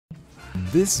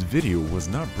This video was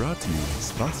not brought to you,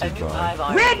 sponsored by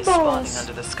Red Bulls!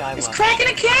 It's cracking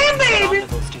a can, baby!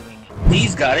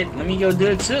 He's got it. Let me go do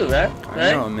it too, right?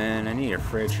 I know, man. I need a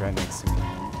fridge right next to me.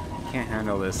 I can't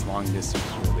handle this long distance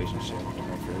relationship with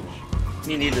my fridge.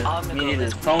 Me neither. Me neither.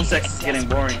 Phone sex is getting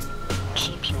boring.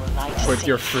 With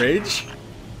your fridge?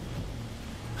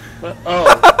 What?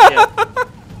 Oh, yeah.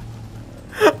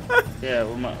 Yeah,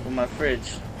 with my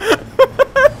fridge.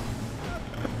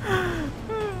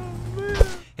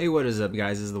 Hey, what is up,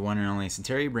 guys? This is the one and only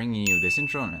Sentarry bringing you this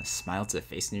intro and a smile to a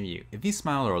face near you. If you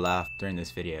smile or laugh during this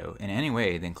video in any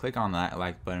way, then click on that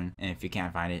like button, and if you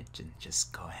can't find it,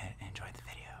 just go ahead and enjoy the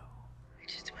video. I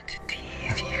just want to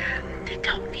tease you. They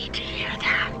don't need to hear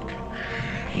that.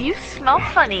 You smell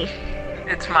funny.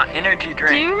 It's my energy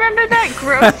drink. Do you remember that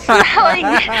gross smelling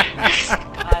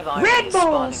Red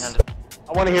Bulls?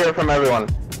 I want to hear it from everyone.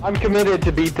 I'm committed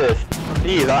to beat this.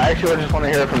 Deez, I actually just want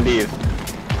to hear it from Deez.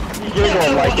 You're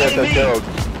going like this at joke.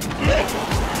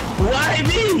 Why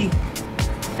me?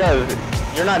 Because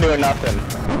you're not doing nothing.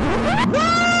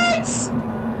 What?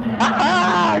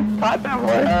 Caught that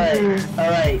one.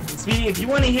 Alright. Speedy, if you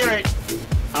want to hear it,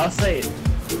 I'll say it.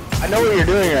 I know what you're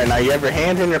doing right now. You have your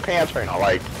hands in your pants right now,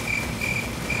 like.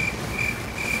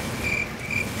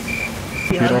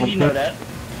 How did you know that?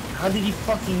 How did you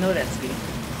fucking know that, Speedy?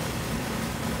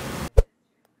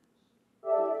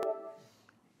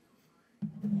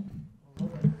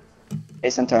 Hey,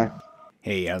 Sentarry.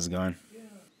 Hey, how's it going?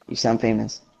 You sound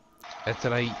famous. That's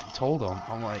what I told him.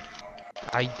 I'm like,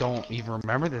 I don't even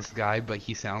remember this guy, but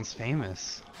he sounds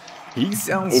famous. He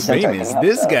sounds famous.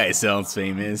 This guy sounds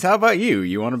famous. How about you?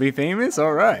 You want to be famous?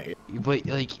 All right. But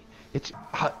like, it's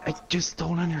I just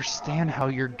don't understand how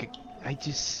you're.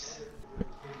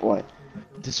 What?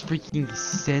 This freaking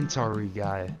Sentarry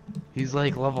guy. He's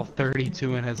like level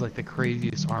 32 and has like the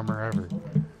craziest armor ever.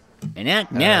 And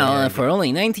now, for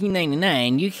only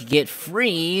 $19.99, you could get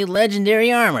free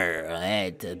legendary armor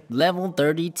at level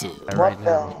 32. Right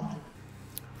now.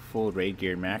 Full raid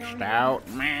gear maxed out,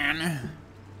 man.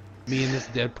 Me and this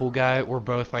Deadpool guy, we're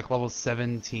both like level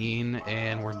 17,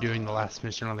 and we're doing the last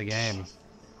mission on the game.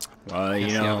 Well,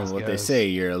 you know what they say,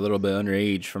 you're a little bit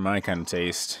underage for my kind of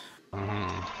taste.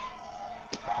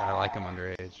 I like him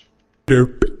underage.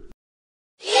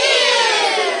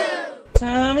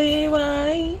 Tell me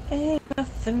why ain't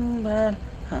nothing but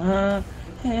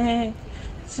hey.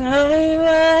 Tell me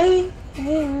why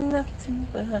ain't nothing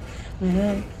but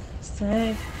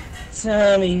mistake.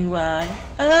 Tell me why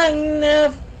I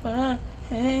never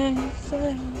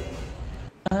say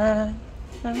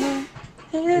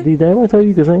Did anyone tell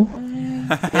you to sing?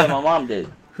 Yeah, my mom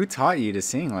did. Who taught you to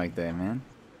sing like that, man?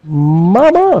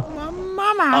 Mama!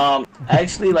 Mama!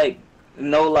 Actually, like,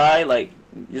 no lie, like,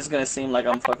 it's gonna seem like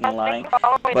I'm fucking lying,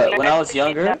 but when I was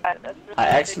younger, I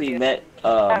actually met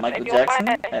Michael Jackson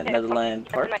at Netherland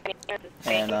Park,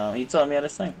 and he taught me how to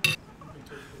sing.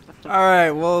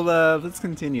 Alright, well, let's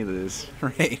continue this,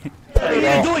 right? How you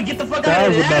gonna do it? Get the fuck out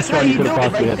of here! That's how you do it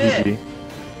right there!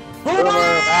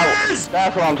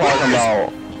 That's what I'm talking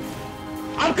about.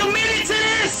 I'm committed to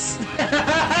this!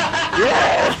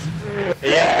 Yes!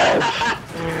 Yes!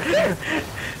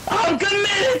 I'm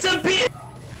committed to being...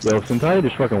 Yo, Sentarry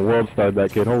just fucking world starred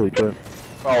that kid, holy crap.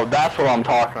 Oh, that's what I'm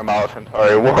talking about,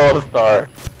 Sentarry, world star.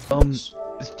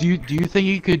 Do you think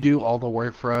you could do all the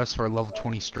work for us for a level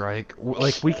 20 strike?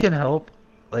 Like, we can help.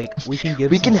 Like, we can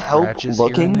give. We some can help scratches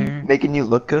looking, here and there. making you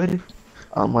look good.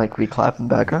 Like we clap in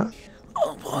the background.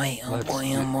 Oh boy, oh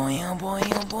boy, oh boy, oh boy,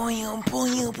 oh boy, oh boy,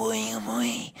 oh boy, oh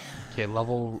boy. Okay,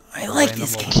 level. I like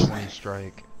this level game. 20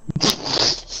 strike.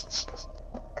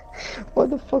 Why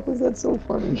the fuck was that so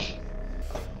funny?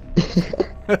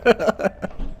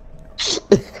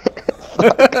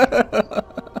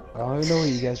 I don't even know why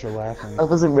you guys were laughing. I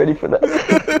wasn't ready for that.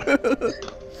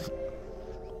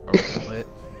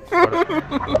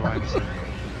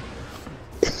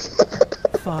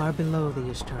 Far below the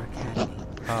Ishtar Academy.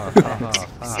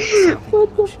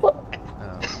 What the fuck?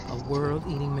 A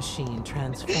world-eating machine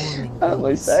transforming My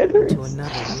beings side hurts. into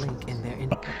another link in their...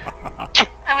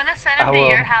 I'm gonna send him to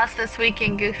your house this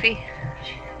weekend, Goofy.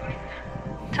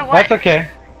 To what? That's okay,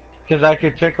 because I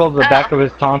could tickle the back of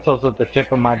his tonsils with the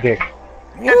tip of my dick.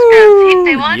 That's gross.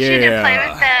 They want you to play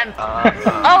with them.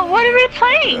 Oh, what are we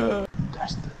playing?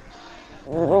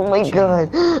 Oh my god,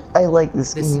 I like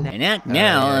this game. And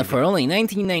now, for only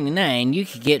 $19.99, you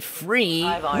could get free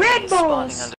Red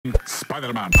Bulls!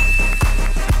 Spider-Man.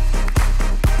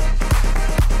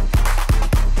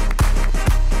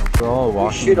 We're all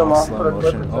walking in slow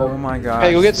motion. Oh my god.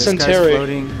 Hey, go get this Sentarry. Guy's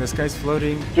floating. This guy's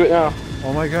floating. Do it now.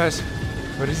 Oh my gosh.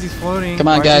 What is he floating? Come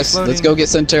on, Why is he guys. floating? Let's go get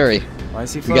Sentarry. Why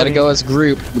is he We floating? gotta go as a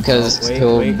group because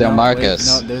they'll mark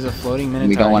us. No, there's a floating minotaur.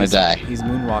 We don't want to die. He's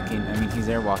moonwalking. I mean, he's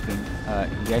airwalking.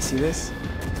 You guys see this?